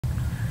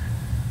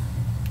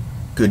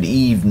Good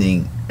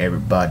evening,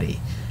 everybody,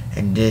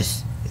 and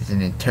this is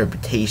an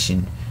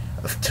interpretation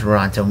of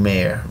Toronto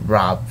Mayor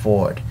Rob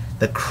Ford,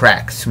 the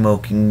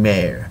crack-smoking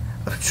mayor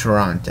of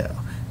Toronto.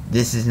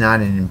 This is not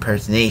an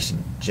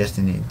impersonation, just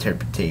an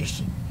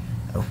interpretation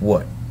of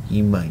what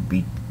you might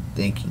be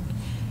thinking.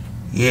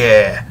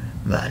 Yeah,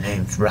 my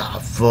name's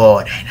Rob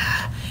Ford,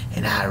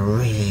 and I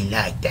really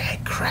like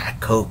that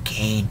crack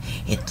cocaine.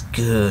 It's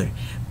good,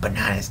 but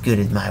not as good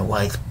as my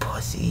wife's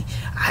pussy.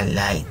 I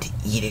like to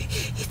eat it.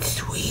 It's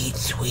sweet,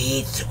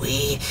 sweet,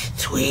 sweet,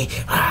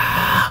 sweet.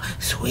 Ah,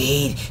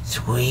 sweet,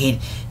 sweet.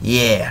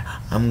 Yeah,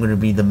 I'm gonna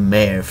be the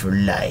mayor for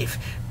life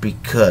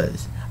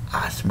because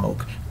I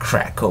smoke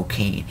crack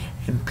cocaine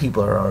and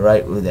people are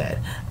alright with that.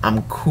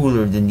 I'm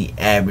cooler than the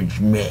average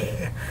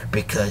mayor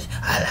because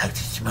I like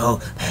to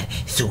smoke that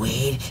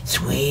sweet,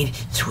 sweet,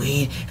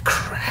 sweet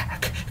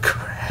crack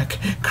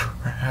cocaine.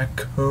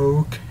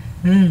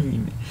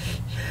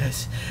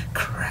 Yes,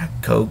 crack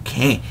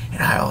cocaine.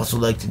 And I also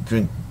like to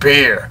drink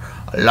beer,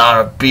 a lot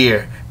of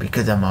beer,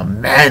 because I'm a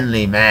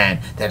manly man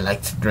that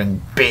likes to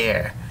drink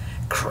beer.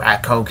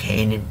 Crack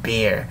cocaine and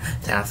beer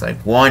sounds like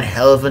one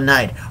hell of a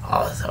night.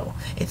 Also,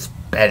 it's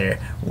better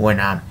when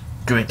I'm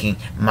drinking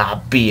my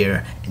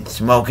beer and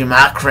smoking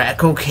my crack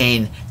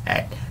cocaine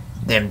at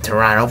them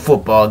Toronto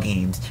football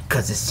games,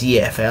 cause the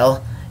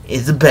CFL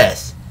is the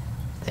best.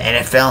 The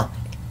NFL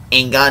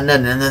ain't got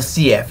nothing in the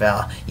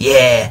CFL.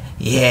 Yeah,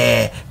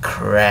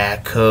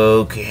 crack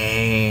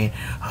cocaine.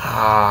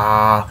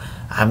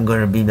 I'm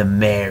gonna be the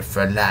mayor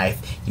for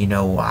life. You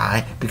know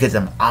why? Because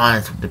I'm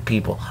honest with the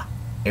people.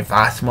 If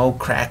I smoke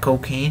crack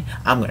cocaine,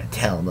 I'm gonna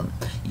tell them,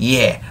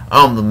 yeah,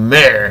 I'm the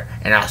mayor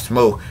and I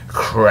smoke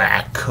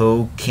crack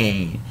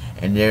cocaine.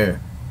 And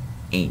there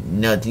ain't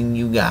nothing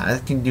you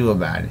guys can do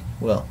about it.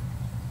 Well,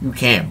 you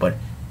can, but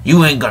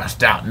you ain't gonna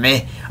stop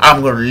me.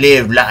 I'm gonna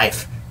live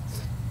life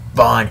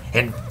fun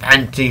and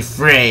fancy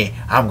free.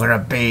 I'm gonna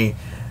be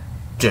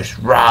just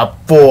Rob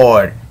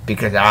Ford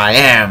because I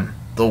am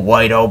the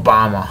white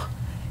Obama.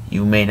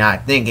 You may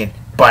not think it,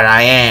 but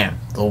I am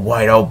the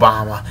white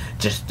Obama.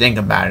 Just think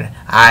about it.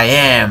 I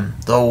am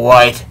the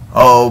white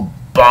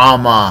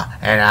Obama,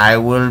 and I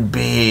will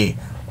be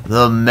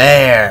the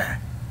mayor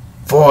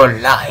for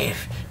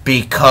life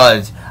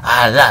because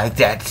I like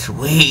that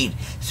sweet,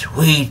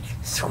 sweet,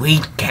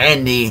 sweet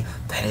candy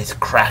that is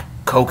crack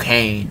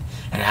cocaine.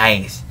 And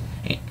I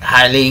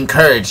highly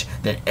encourage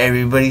that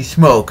everybody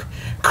smoke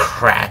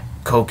crack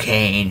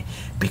cocaine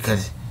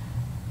because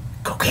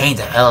cocaine's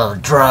a hell of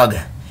a drug.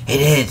 It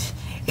is.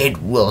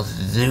 It will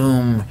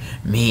zoom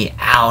me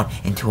out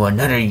into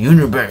another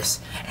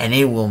universe, and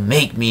it will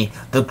make me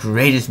the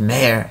greatest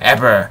mayor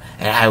ever,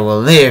 and I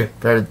will live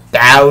for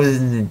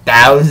thousands and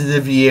thousands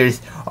of years,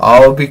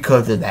 all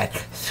because of that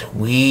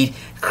sweet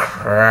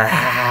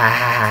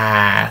crack.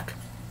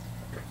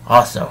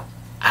 Also,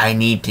 I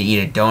need to eat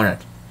a donut.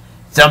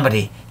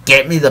 Somebody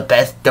get me the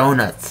best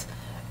donuts.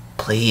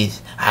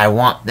 Please, I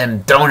want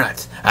them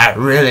donuts. I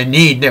really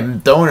need them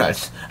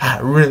donuts. I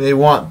really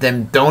want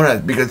them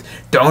donuts because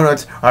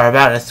donuts are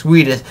about as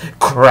sweet as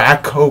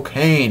crack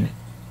cocaine.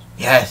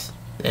 Yes,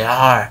 they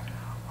are.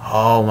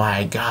 Oh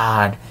my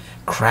God.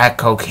 Crack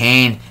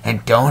cocaine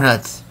and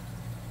donuts.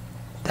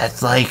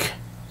 That's like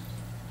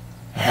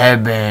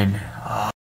heaven.